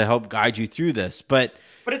James to help guide you through this. But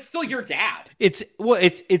it's still your dad. It's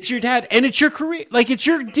your dad, and it's your career. It's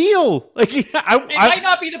your deal. It might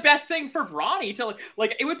not be the best thing for Bronny to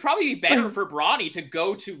it would probably be better for Bronny to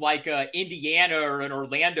go to Indiana or an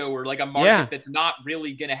Orlando or a market that's not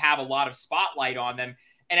really going to have a lot of spotlight on them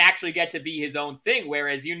and actually get to be his own thing.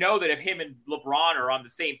 Whereas that if him and LeBron are on the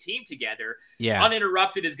same team together,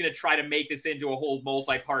 Uninterrupted is going to try to make this into a whole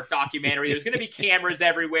multi-part documentary. There's going to be cameras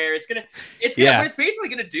everywhere. What it's basically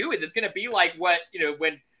going to do is it's going to be like what,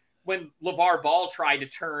 when LeVar Ball tried to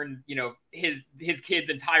turn, his kid's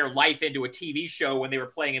entire life into a TV show when they were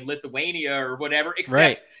playing in Lithuania or whatever,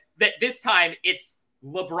 except that this time it's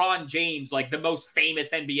LeBron James, the most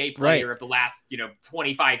famous NBA player of the last,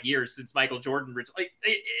 25 years since Michael Jordan.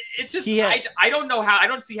 I don't know how. I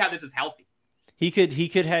don't see how this is healthy. He could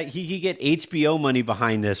get HBO money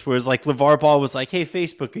behind this, whereas like LeVar Ball was like, "Hey,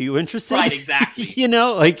 Facebook, are you interested?" Right, exactly.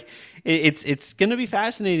 It's going to be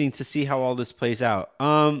fascinating to see how all this plays out.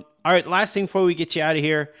 All right, last thing before we get you out of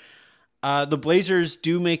here, the Blazers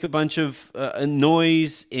do make a bunch of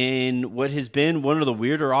noise in what has been one of the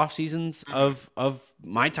weirder off seasons of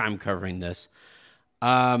my time covering this.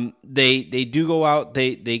 They do go out.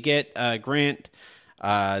 They get Grant.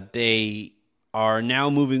 They are now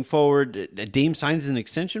moving forward. Dame signs an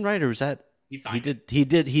extension, right? Or was that he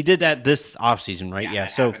did that this offseason, right? Yeah.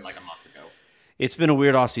 So happened like a month ago. It's been a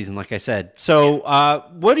weird offseason, like I said. So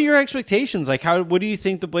what are your expectations? Like what do you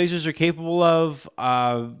think the Blazers are capable of?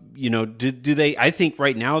 Do they I think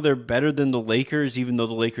right now they're better than the Lakers, even though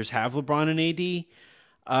the Lakers have LeBron and AD.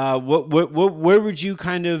 Where would you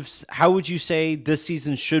how would you say this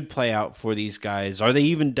season should play out for these guys? Are they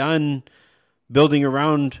even done building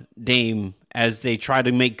around Dame as they try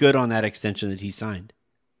to make good on that extension that he signed?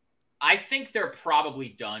 I think they're probably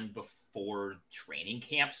done before training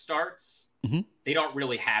camp starts. Mm-hmm. They don't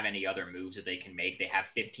really have any other moves that they can make. They have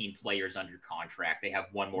 15 players under contract. They have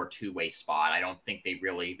one more two-way spot. I don't think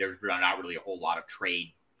there's not really a whole lot of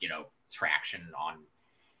trade, traction on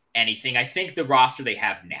anything. I think the roster they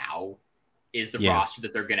have now is the roster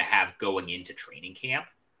that they're going to have going into training camp.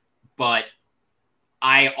 But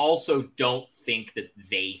I also don't think that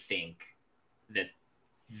they think that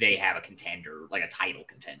they have a contender, like a title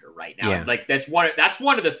contender right now. Yeah. Like that's one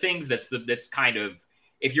of the things that's kind of,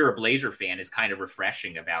 if you're a Blazer fan, is kind of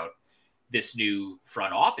refreshing about this new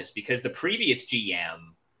front office, because the previous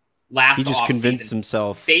GM he just convinced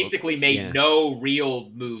himself, basically made no real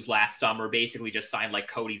moves last summer, basically just signed like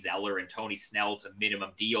Cody Zeller and Tony Snell to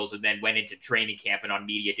minimum deals, and then went into training camp, and on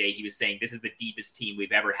media day he was saying this is the deepest team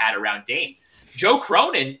we've ever had around Dame. Joe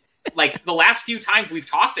Cronin, like the last few times we've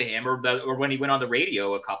talked to him, or when he went on the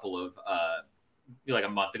radio a couple of like a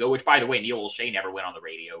month ago, which by the way, Neil O'Shea never went on the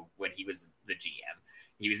radio when he was the GM.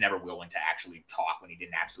 He was never willing to actually talk when he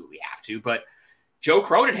didn't absolutely have to. But Joe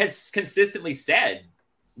Cronin has consistently said,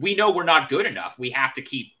 we know we're not good enough. We have to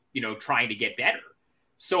keep, trying to get better.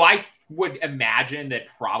 So I would imagine that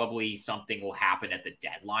probably something will happen at the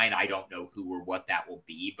deadline. I don't know who or what that will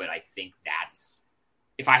be, but I think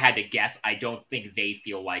if I had to guess, I don't think they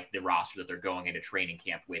feel like the roster that they're going into training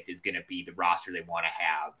camp with is going to be the roster they want to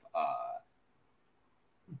have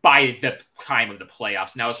by the time of the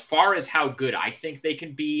playoffs. Now, as far as how good I think they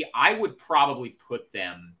can be, I would probably put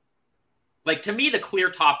them, like, to me, the clear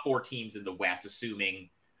top four teams in the West, assuming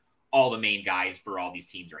all the main guys for all these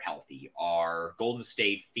teams are healthy, are Golden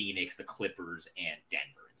State, Phoenix, the Clippers, and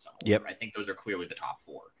Denver in some order. Yep. I think those are clearly the top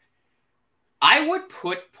four. I would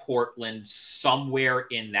put Portland somewhere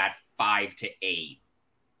in that 5 to 8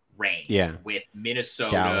 range, with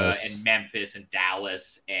Minnesota Dallas and Memphis and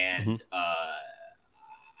Dallas and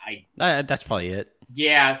that's probably it.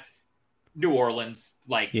 Yeah, New Orleans,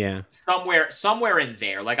 somewhere in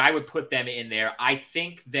there. Like, I would put them in there. I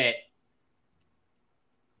think that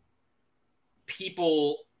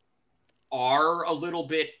people are a little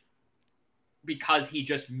bit, because he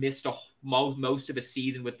just missed most of a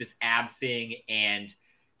season with this ab thing, and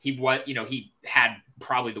he had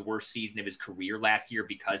probably the worst season of his career last year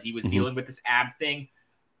because he was dealing with this ab thing.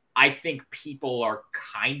 I think people are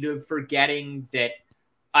kind of forgetting that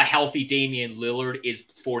a healthy Damian Lillard is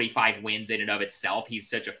 45 wins in and of itself. He's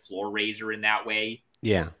such a floor raiser in that way.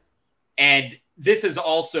 Yeah. And this is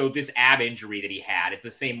also this ab injury that he had. It's the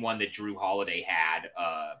same one that Drew Holiday had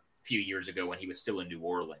a few years ago when he was still in New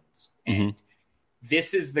Orleans. And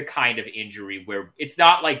this is the kind of injury where it's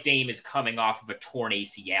not like Dame is coming off of a torn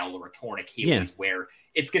ACL or a torn Achilles where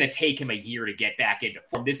it's going to take him a year to get back into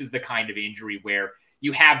form. This is the kind of injury where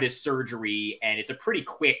you have this surgery and it's a pretty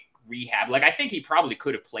quick rehab. Like, I think he probably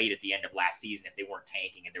could have played at the end of last season if they weren't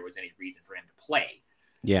tanking and there was any reason for him to play.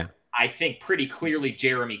 Yeah. I think pretty clearly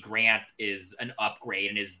Jeremy Grant is an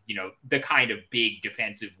upgrade and is, the kind of big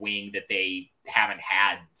defensive wing that they haven't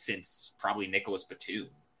had since probably Nicholas Batum.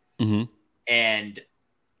 And,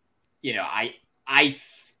 I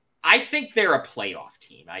think they're a playoff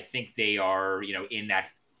team. I think they are, in that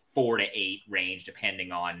 4 to 8 range,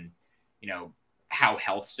 depending on, how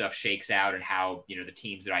health stuff shakes out and how, the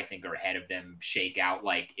teams that I think are ahead of them shake out.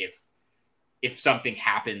 Like, if something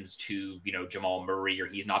happens to, Jamal Murray, or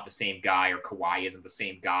he's not the same guy, or Kawhi isn't the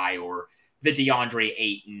same guy, or the DeAndre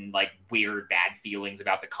Ayton, like, weird bad feelings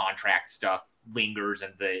about the contract stuff lingers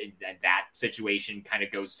and that situation kind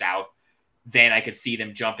of goes south, then I could see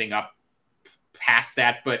them jumping up past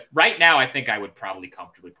that. But right now, I think I would probably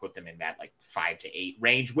comfortably put them in that, like, 5 to 8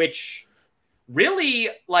 range, which really,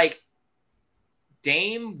 like,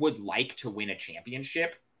 Dame would like to win a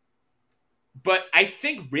championship. But I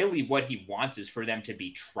think really what he wants is for them to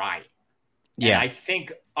be trying. Yeah. And I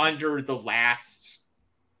think under the last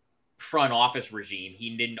front office regime,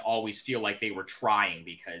 he didn't always feel like they were trying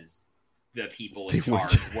because the people in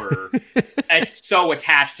charge were so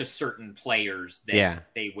attached to certain players that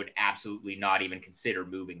they would absolutely not even consider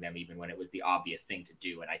moving them, even when it was the obvious thing to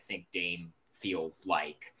do. And I think Dame feels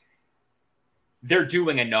like they're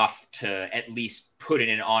doing enough to at least put in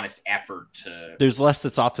an honest effort to. There's less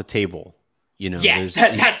that's off the table, Yes,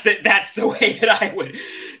 that's the way that I would.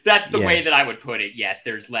 That's the way that I would put it. Yes,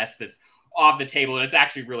 there's less that's off the table, and it's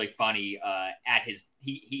actually really funny. At his,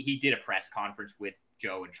 he did a press conference with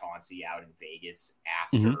Joe and Chauncey out in Vegas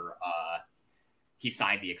after he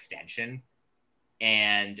signed the extension,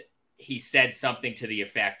 and he said something to the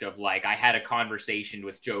effect of like, I had a conversation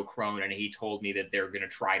with Joe Cronin, and he told me that they're going to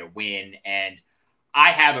try to win, and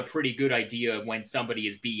I have a pretty good idea of when somebody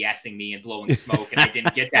is BSing me and blowing smoke, and I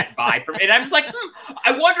didn't get that vibe from it. And I'm just like,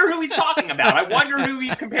 I wonder who he's talking about. I wonder who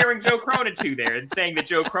he's comparing Joe Cronin to there and saying that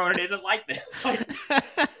Joe Cronin isn't like this.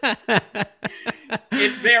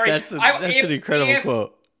 It's very... That's an incredible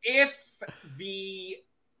quote. If the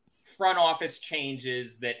front office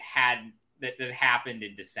changes that happened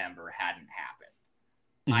in December hadn't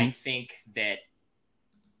happened, I think that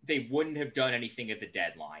they wouldn't have done anything at the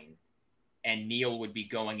deadline. And Neil would be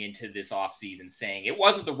going into this offseason saying it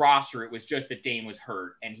wasn't the roster, it was just that Dame was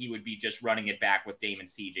hurt, and he would be just running it back with Dame and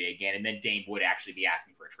CJ again, and then Dame would actually be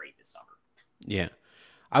asking for a trade this summer. Yeah.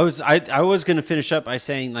 I was going to finish up by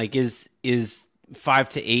saying, like, is 5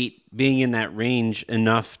 to 8 being in that range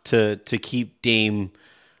enough to keep Dame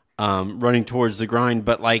running towards the grind?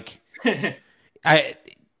 But like, I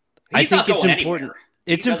think it's important. Anywhere.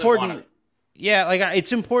 It's important. Yeah, like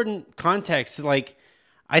it's important context. Like,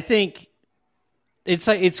 I think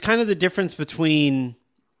it's kind of the difference between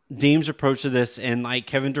Dame's approach to this and like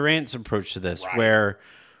Kevin Durant's approach to this, right.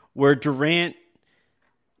 where Durant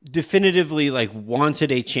definitively like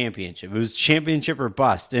wanted a championship. It was championship or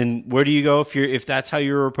bust. And where do you go if that's how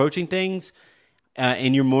you're approaching things,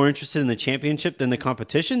 and you're more interested in the championship than the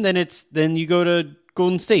competition? Then you go to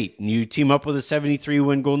Golden State and you team up with a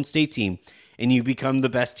 73-win Golden State team and you become the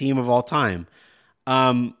best team of all time.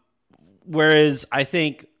 Whereas I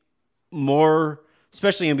think more,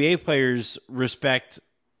 especially NBA players, respect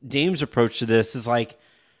Dame's approach to this is like,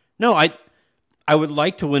 no, I would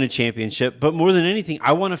like to win a championship, but more than anything,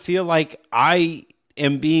 I want to feel like I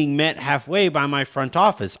am being met halfway by my front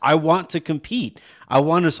office. I want to compete. I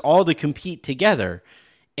want us all to compete together.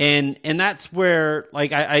 And that's where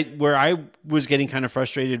like where I was getting kind of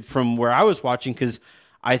frustrated from where I was watching, because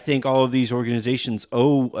I think all of these organizations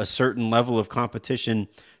owe a certain level of competition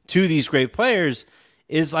to these great players,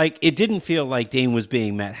 is like it didn't feel like Dame was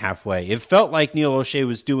being met halfway. It felt like Neil O'Shea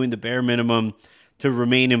was doing the bare minimum to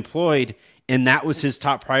remain employed, and that was his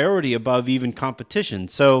top priority above even competition.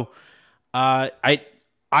 So I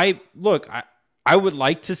would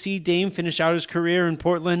like to see Dame finish out his career in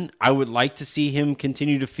Portland. I would like to see him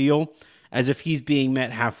continue to feel as if he's being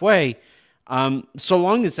met halfway. So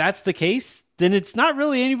long as that's the case, then it's not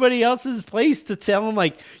really anybody else's place to tell him,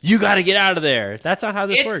 like, you got to get out of there. That's not how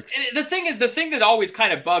this works. The thing that always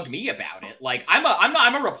kind of bugged me about it, like,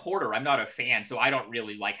 I'm a reporter. I'm not a fan, so I don't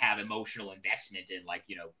really, like, have emotional investment in, like,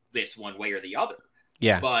 this one way or the other.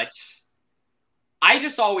 Yeah. But I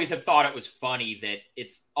just always have thought it was funny that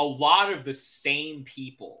it's a lot of the same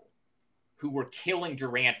people who were killing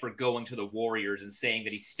Durant for going to the Warriors and saying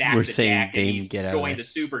that he stacked the deck and he joined the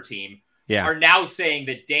super team. Yeah. Are now saying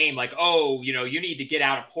that Dame, like, oh, you need to get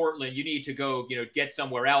out of Portland. You need to go, get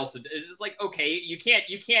somewhere else. And it's like, okay, you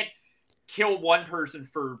can't kill one person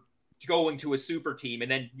for going to a super team and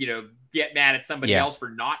then, get mad at somebody else for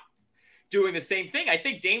not doing the same thing. I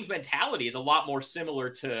think Dame's mentality is a lot more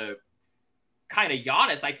similar to kind of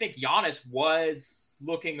Giannis. I think Giannis was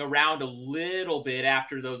looking around a little bit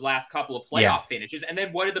after those last couple of playoff finishes. And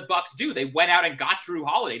then what did the Bucks do? They went out and got Drew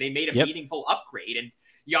Holiday. They made a meaningful upgrade. And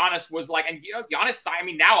Giannis was like, and Giannis signed, I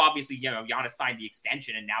mean, now obviously, Giannis signed the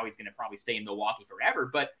extension and now he's going to probably stay in Milwaukee forever,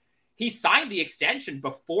 but he signed the extension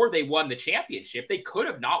before they won the championship. They could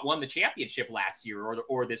have not won the championship last year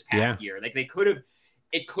or this past year. Like it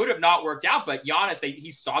could have not worked out, but Giannis,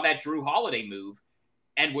 he saw that Drew Holiday move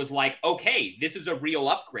and was like, okay, this is a real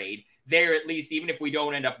upgrade. They're at least, even if we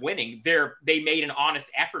don't end up winning, they made an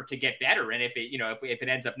honest effort to get better. And if it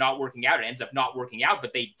ends up not working out, it ends up not working out.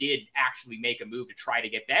 But they did actually make a move to try to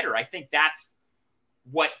get better. I think that's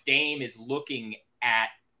what Dame is looking at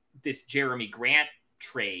this Jeremy Grant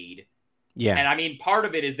trade. Yeah. And I mean, part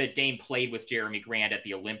of it is that Dame played with Jeremy Grant at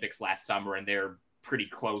the Olympics last summer, and they're pretty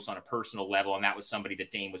close on a personal level. And that was somebody that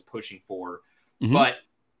Dame was pushing for. Mm-hmm. But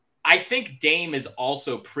I think Dame is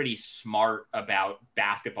also pretty smart about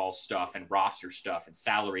basketball stuff and roster stuff and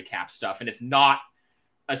salary cap stuff. And it's not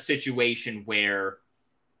a situation where,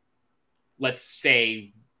 let's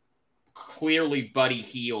say, clearly Buddy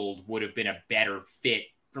Hield would have been a better fit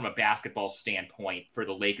from a basketball standpoint for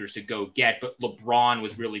the Lakers to go get, but LeBron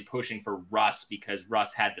was really pushing for Russ because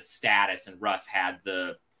Russ had the status and Russ had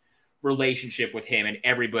the relationship with him, and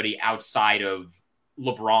everybody outside of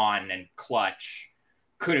LeBron and Clutch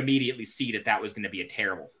could immediately see that that was going to be a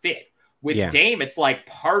terrible fit. With Dame, it's like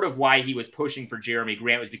part of why he was pushing for Jeremy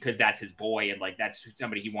Grant was because that's his boy and like that's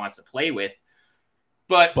somebody he wants to play with.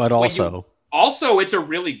 But also, it's a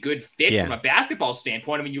really good fit from a basketball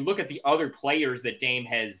standpoint. I mean, you look at the other players that Dame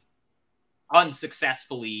has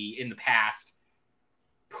unsuccessfully in the past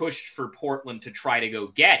pushed for Portland to try to go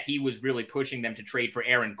get. He was really pushing them to trade for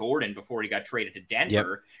Aaron Gordon before he got traded to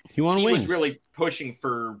Denver. Yep. He was really pushing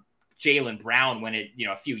for Jaylen Brown when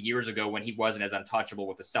a few years ago when he wasn't as untouchable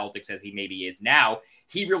with the Celtics as he maybe is now.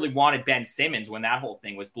 He really wanted Ben Simmons when that whole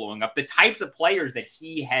thing was blowing up. The types of players that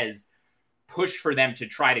he has pushed for them to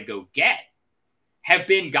try to go get have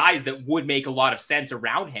been guys that would make a lot of sense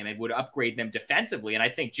around him and would upgrade them defensively. And I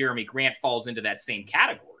think Jeremy Grant falls into that same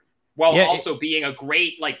category while also being a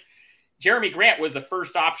great, like Jeremy Grant was the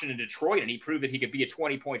first option in Detroit and he proved that he could be a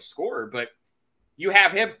 20-point scorer, but you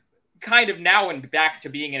have him kind of now and back to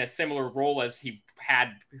being in a similar role as he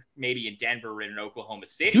had maybe in Denver and in Oklahoma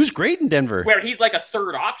City. He was great in Denver, where he's like a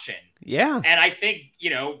third option. Yeah. And I think,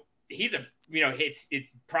 he's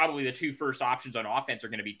it's probably the two first options on offense are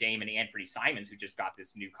going to be Dame and Anthony Simons, who just got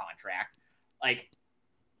this new contract. Like,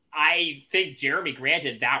 I think Jeremy Grant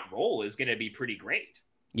in that role is going to be pretty great.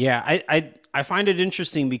 Yeah. I find it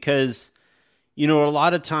interesting because, a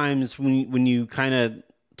lot of times when you kind of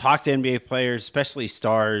talk to NBA players, especially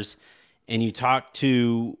stars, and you talk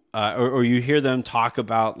to, or you hear them talk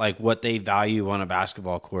about like what they value on a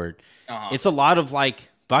basketball court, it's a lot of like,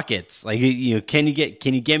 buckets. Like, can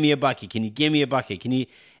you get me a bucket? Can you give me a bucket? And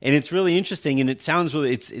it's really interesting. And it sounds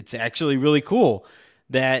really, it's actually really cool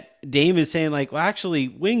that Dame is saying like, well, actually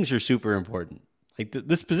wings are super important. Like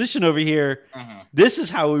this position over here, this is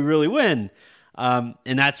how we really win. And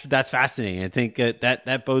that's fascinating. I think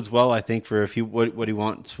that bodes well, I think for what he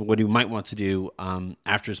might want to do,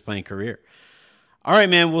 after his playing career. All right,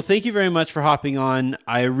 man. Well, thank you very much for hopping on.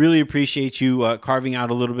 I really appreciate you, carving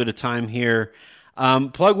out a little bit of time here.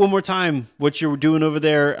 Plug one more time what you're doing over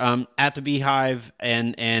there at the Beehive,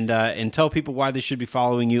 and tell people why they should be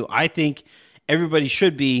following you. I think everybody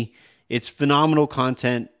should be. It's phenomenal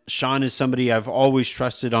content. Sean is somebody I've always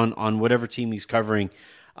trusted on whatever team he's covering.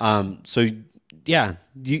 So yeah,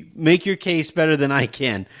 you make your case better than I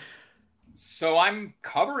can. So I'm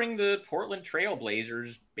covering the Portland Trail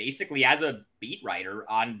Blazers basically as a beat writer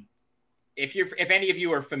on. If any of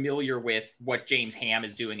you are familiar with what James Ham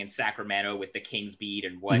is doing in Sacramento with the Kings beat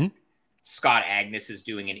and what Scott Agnes is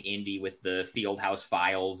doing in Indy with the Fieldhouse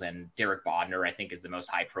Files, and Derek Bodner, I think, is the most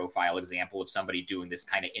high profile example of somebody doing this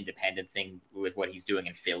kind of independent thing with what he's doing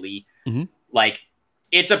in Philly. Like,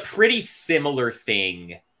 it's a pretty similar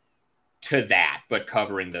thing to that, but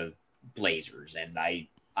covering the Blazers. And I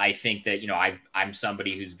think that, I'm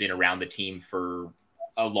somebody who's been around the team for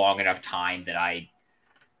a long enough time that I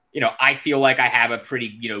feel like I have a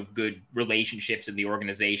pretty, good relationships in the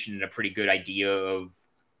organization and a pretty good idea of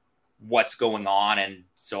what's going on. And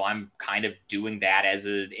so I'm kind of doing that as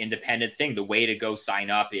an independent thing. The way to go sign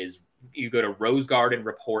up is you go to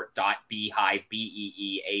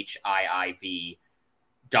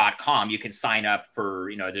rosegardenreport.beehive.com. You can sign up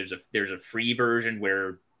for, there's a free version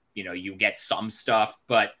where, you get some stuff,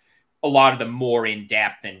 but a lot of the more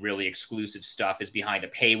in-depth and really exclusive stuff is behind a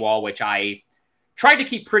paywall, which I tried to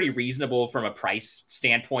keep pretty reasonable from a price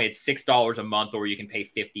standpoint. It's $6 a month, or you can pay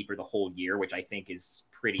 $50 for the whole year, which I think is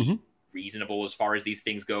pretty reasonable as far as these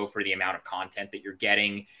things go for the amount of content that you're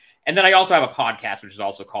getting. And then I also have a podcast, which is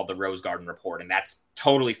also called the Rose Garden Report, and that's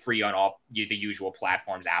totally free on all the usual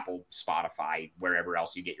platforms, Apple, Spotify, wherever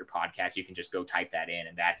else you get your podcast. You can just go type that in,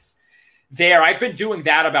 and that's there. I've been doing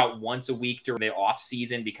that about once a week during the off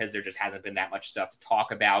season because there just hasn't been that much stuff to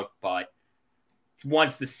talk about. But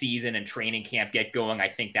once the season and training camp get going, I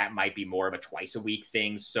think that might be more of a twice a week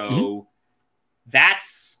thing. So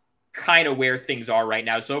that's kind of where things are right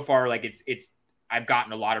now. So far, like I've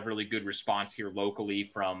gotten a lot of really good response here locally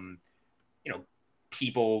from,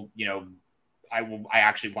 people, I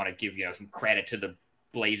actually want to give, some credit to the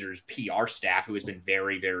Blazers PR staff, who has been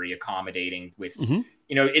very, very accommodating with,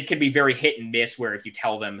 it can be very hit and miss where if you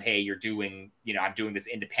tell them, hey, you're doing, I'm doing this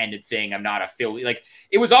independent thing, I'm not affiliate. Like,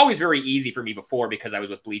 it was always very easy for me before because I was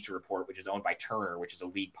with Bleacher Report, which is owned by Turner, which is a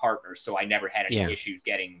league partner. So I never had any issues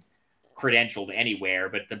getting credentialed anywhere,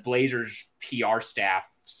 but the Blazers PR staff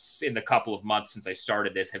in the couple of months since I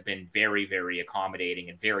started this have been very, very accommodating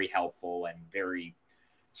and very helpful and very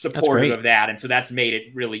supportive of that. And so that's made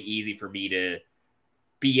it really easy for me to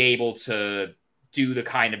be able to do the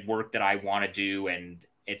kind of work that I want to do. And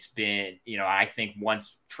it's been, I think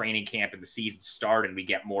once training camp and the season start and we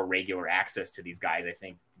get more regular access to these guys, I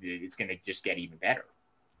think it's going to just get even better.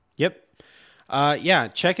 Yep. Yeah,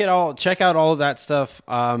 check out all of that stuff.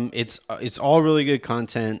 It's all really good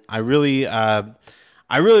content. I really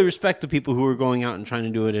respect the people who are going out and trying to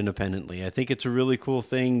do it independently. I think it's a really cool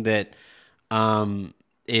thing that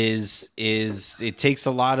it takes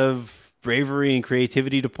a lot of bravery and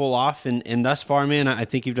creativity to pull off, and thus far, man, I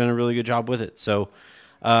think you've done a really good job with it. So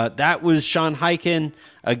that was Sean Highkin.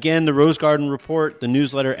 Again, the Rose Garden Report, the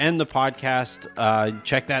newsletter, and the podcast.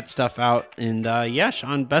 Check that stuff out. And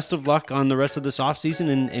Sean, best of luck on the rest of this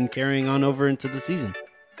offseason and carrying on over into the season.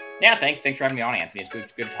 Yeah, thanks for having me on, Anthony.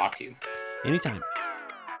 It's good to talk to you. Anytime.